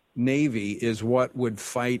surface Navy is what would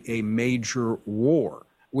fight a major war,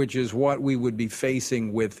 which is what we would be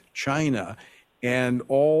facing with China. And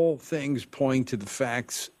all things point to the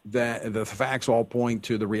facts all point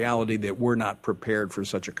to the reality that we're not prepared for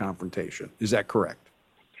such a confrontation. Is that correct?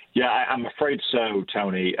 Yeah, I'm afraid so,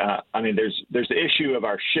 Tony. There's the issue of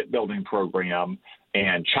our shipbuilding program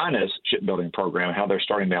and China's shipbuilding program, how they're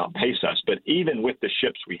starting to outpace us. But even with the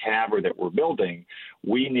ships we have or that we're building,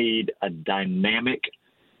 we need a dynamic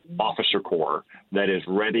officer corps that is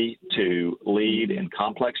ready to lead in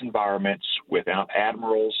complex environments without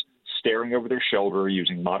admirals staring over their shoulder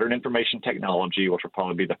using modern information technology, which will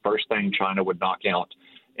probably be the first thing China would knock out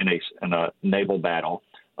in a naval battle,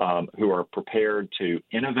 who are prepared to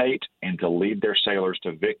innovate and to lead their sailors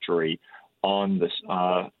to victory on this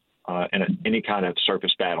in any kind of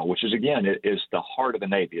surface battle, which is, again, it is the heart of the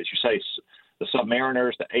Navy. As you say, the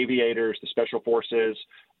submariners, the aviators, the special forces,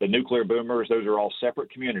 the nuclear boomers, those are all separate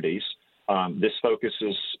communities. This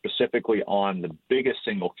focuses specifically on the biggest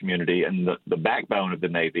single community and the backbone of the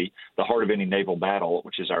Navy, the heart of any naval battle,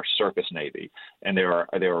 which is our surface Navy. And there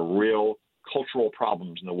are real cultural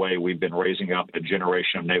problems in the way we've been raising up a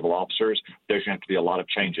generation of naval officers. There's going to have to be a lot of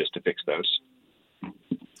changes to fix those.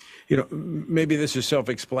 You know, maybe this is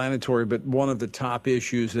self-explanatory, but one of the top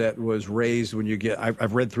issues that was raised when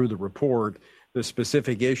I've read through the report, the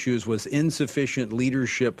specific issues was insufficient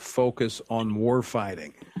leadership focus on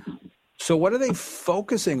warfighting. So what are they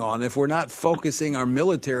focusing on if we're not focusing our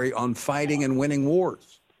military on fighting and winning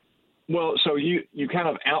wars? Well, so you kind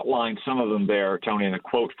of outlined some of them there, Tony, in a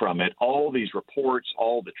quote from it. All these reports,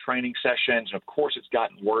 all the training sessions, and of course it's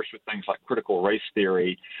gotten worse with things like critical race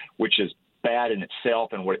theory, which is bad in itself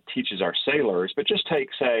and what it teaches our sailors. But just take,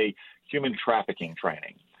 say, human trafficking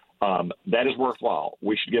training. That is worthwhile.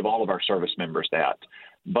 We should give all of our service members that.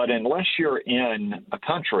 But unless you're in a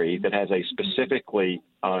country that has a specifically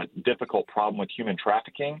difficult problem with human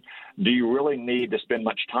trafficking, do you really need to spend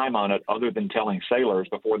much time on it other than telling sailors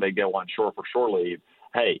before they go on shore for shore leave,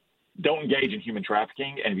 hey, don't engage in human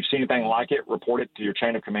trafficking, and if you see anything like it, report it to your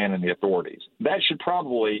chain of command and the authorities. That should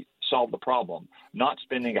probably solve the problem, not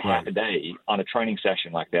spending a half a day on a training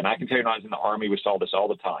session like that. And I can tell you when I was in the Army, we saw this all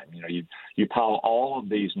the time. You know, you pile all of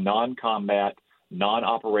these non-combat,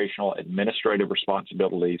 non-operational administrative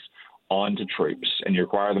responsibilities onto troops, and you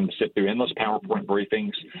require them to sit through endless PowerPoint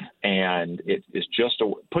briefings, and it's just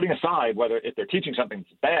putting aside whether if they're teaching something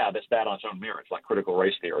that's bad on its own merits, like critical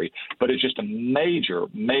race theory, but it's just a major,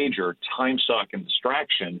 major time suck and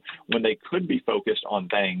distraction when they could be focused on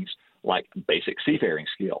things like basic seafaring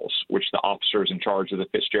skills, which the officers in charge of the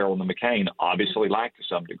Fitzgerald and the McCain obviously lack to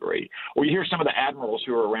some degree. Or you hear some of the admirals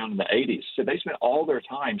who were around in the 80s, so they spent all their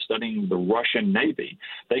time studying the Russian Navy.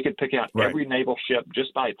 They could pick out every naval ship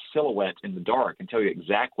just by its silhouette in the dark and tell you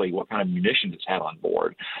exactly what kind of munitions it's had on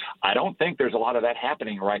board. I don't think there's a lot of that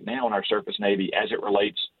happening right now in our surface Navy as it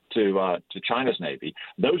relates to China's Navy.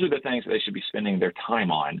 Those are the things that they should be spending their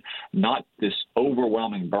time on, not this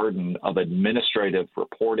overwhelming burden of administrative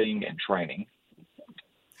reporting and training.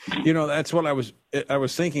 You know, that's what I was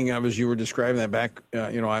thinking of as you were describing that back.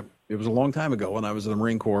 It was a long time ago when I was in the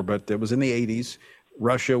Marine Corps, but it was in the 80s.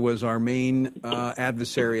 Russia was our main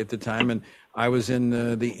adversary at the time, and I was in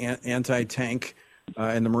the anti-tank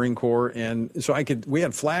in the Marine Corps, and so we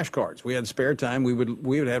had flashcards. We had spare time. We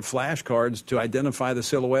would have flashcards to identify the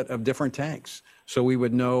silhouette of different tanks. So we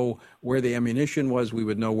would know where the ammunition was. We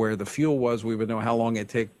would know where the fuel was. We would know how long it'd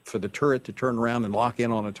take for the turret to turn around and lock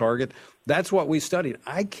in on a target. That's what we studied.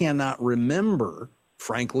 I cannot remember,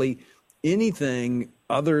 frankly, anything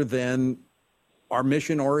other than our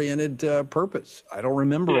mission-oriented purpose. I don't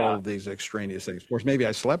remember all of these extraneous things. Of course, maybe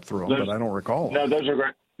I slept through them, but I don't recall. No, those are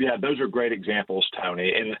great. Yeah, those are great examples,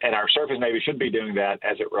 Tony. And our surface Navy should be doing that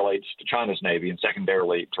as it relates to China's Navy and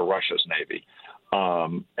secondarily to Russia's Navy.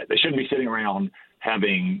 They shouldn't be sitting around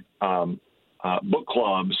having book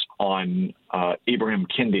clubs on Ibrahim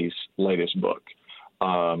Kendi's latest book.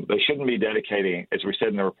 They shouldn't be dedicating, as we said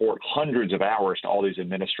in the report, hundreds of hours to all these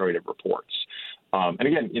administrative reports. And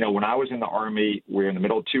again, when I was in the Army, we were in the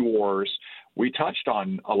middle of two wars. We touched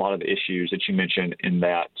on a lot of the issues that you mentioned in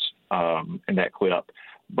that clip,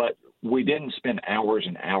 but we didn't spend hours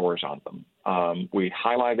and hours on them. We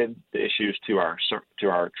highlighted the issues to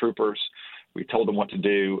our troopers. We told them what to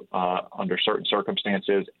do under certain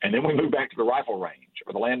circumstances, and then we moved back to the rifle range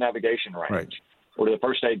or the land navigation range or to the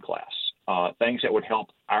first aid class, things that would help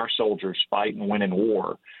our soldiers fight and win in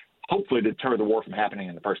war, hopefully deter the war from happening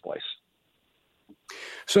in the first place.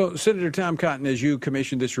 So, Senator Tom Cotton, as you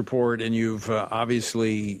commissioned this report, and you've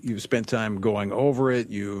spent time going over it,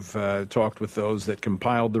 you've talked with those that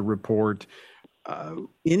compiled the report.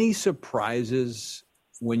 Any surprises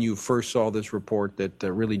when you first saw this report that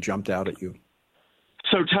really jumped out at you?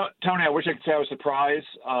 So, Tony, I wish I could say I was surprised.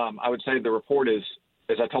 I would say the report is,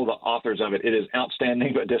 as I told the authors of it, it is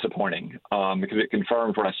outstanding but disappointing because it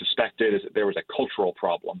confirmed what I suspected is that there was a cultural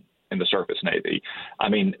problem in the surface Navy. I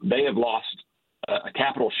mean, they have lost a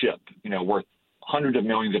capital ship, worth hundreds of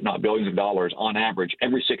millions, if not billions of dollars on average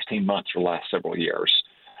every 16 months for the last several years.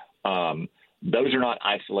 Those are not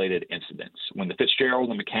isolated incidents. When the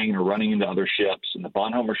Fitzgerald and the McCain are running into other ships and the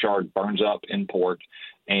Bonhomme Richard burns up in port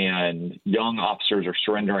and young officers are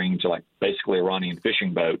surrendering to basically Iranian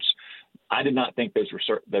fishing boats, I did not think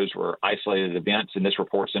those were isolated events, and this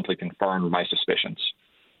report simply confirmed my suspicions.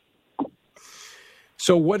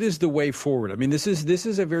 So what is the way forward? I mean, this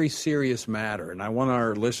is a very serious matter, and I want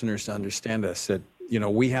our listeners to understand this, that,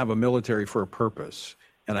 we have a military for a purpose.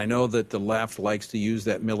 And I know that the left likes to use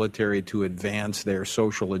that military to advance their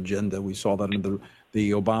social agenda. We saw that under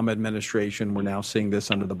the Obama administration. We're now seeing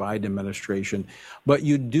this under the Biden administration. But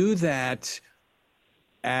you do that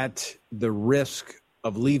at the risk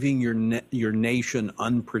of leaving your nation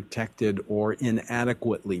unprotected or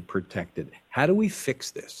inadequately protected. How do we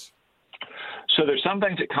fix this? So there's some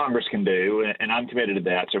things that Congress can do, and I'm committed to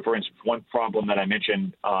that. So, for instance, one problem that I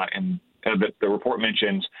mentioned and that the report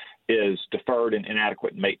mentions is deferred and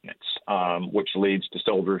inadequate maintenance, which leads to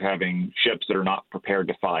soldiers having ships that are not prepared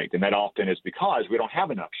to fight. And that often is because we don't have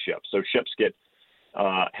enough ships. So ships get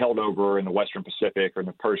held over in the Western Pacific or in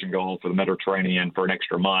the Persian Gulf or the Mediterranean for an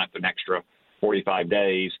extra month, an extra 45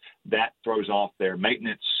 days. That throws off their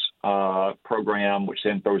maintenance program, which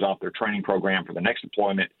then throws off their training program for the next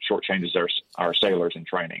deployment, shortchanges our sailors in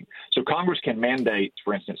training. So Congress can mandate,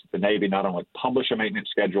 for instance, that the Navy not only publish a maintenance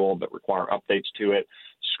schedule, but require updates to it.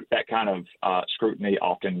 That kind of scrutiny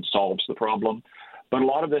often solves the problem. But a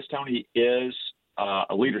lot of this, Tony, is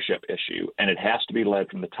a leadership issue, and it has to be led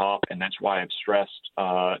from the top. And that's why I've stressed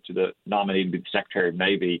to the nominee to be the Secretary of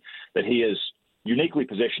Navy that he is uniquely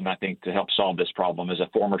positioned, I think, to help solve this problem as a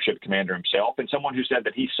former ship commander himself and someone who said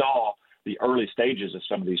that he saw the early stages of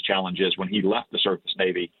some of these challenges when he left the Surface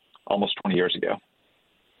Navy almost 20 years ago.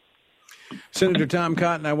 Senator Tom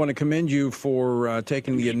Cotton, I want to commend you for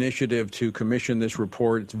taking the initiative to commission this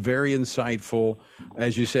report. It's very insightful,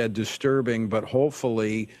 as you said, disturbing, but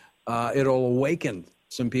hopefully it'll awaken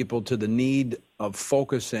some people to the need of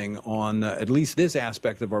focusing on at least this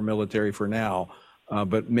aspect of our military for now.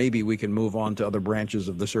 But maybe we can move on to other branches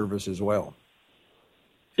of the service as well.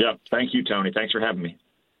 Yeah, thank you, Tony. Thanks for having me.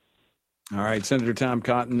 All right, Senator Tom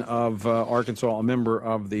Cotton of Arkansas, a member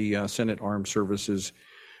of the Senate Armed Services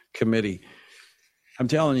Committee. I'm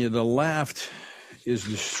telling you, the left is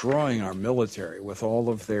destroying our military with all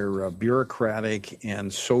of their bureaucratic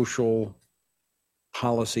and social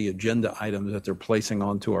policy agenda items that they're placing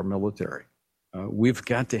onto our military. We've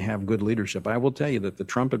got to have good leadership. I will tell you that the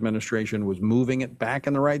Trump administration was moving it back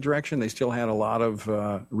in the right direction. They still had a lot of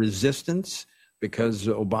resistance because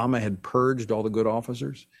Obama had purged all the good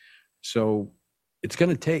officers. So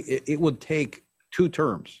it would take 2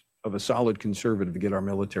 terms of a solid conservative to get our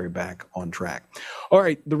military back on track. All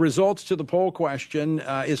right, the results to the poll question,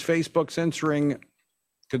 is Facebook censoring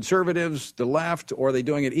conservatives, the left, or are they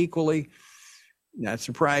doing it equally? Not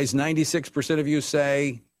surprised, 96% of you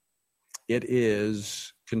say it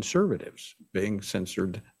is conservatives being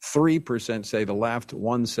censored. 3% say the left,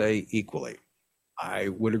 1% say equally. I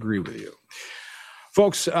would agree with you.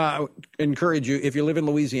 Folks, encourage you, if you live in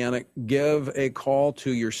Louisiana, give a call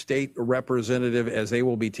to your state representative as they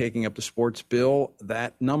will be taking up the sports bill.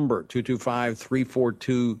 That number,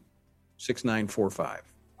 225-342-6945.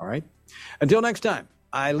 All right? Until next time,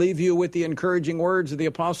 I leave you with the encouraging words of the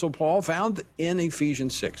Apostle Paul found in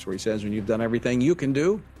Ephesians 6, where he says, when you've done everything you can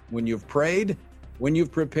do, when you've prayed, when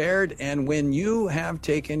you've prepared, and when you have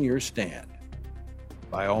taken your stand,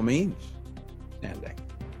 by all means, standing.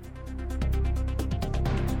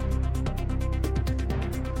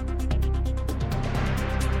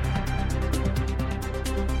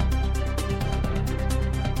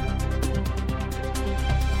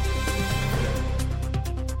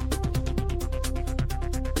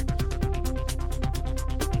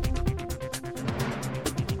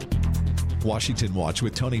 Washington Watch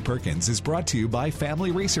with Tony Perkins is brought to you by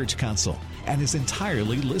Family Research Council and is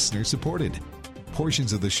entirely listener-supported.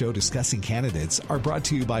 Portions of the show discussing candidates are brought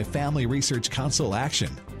to you by Family Research Council Action.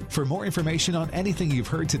 For more information on anything you've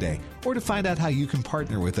heard today, or to find out how you can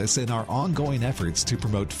partner with us in our ongoing efforts to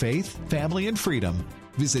promote faith, family, and freedom,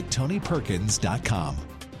 visit TonyPerkins.com.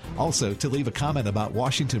 Also, to leave a comment about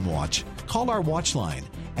Washington Watch, call our watch line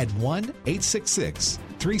at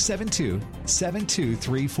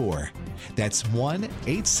 1-866-372-7234. That's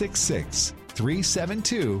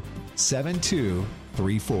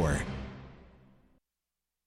 1-866-372-7234.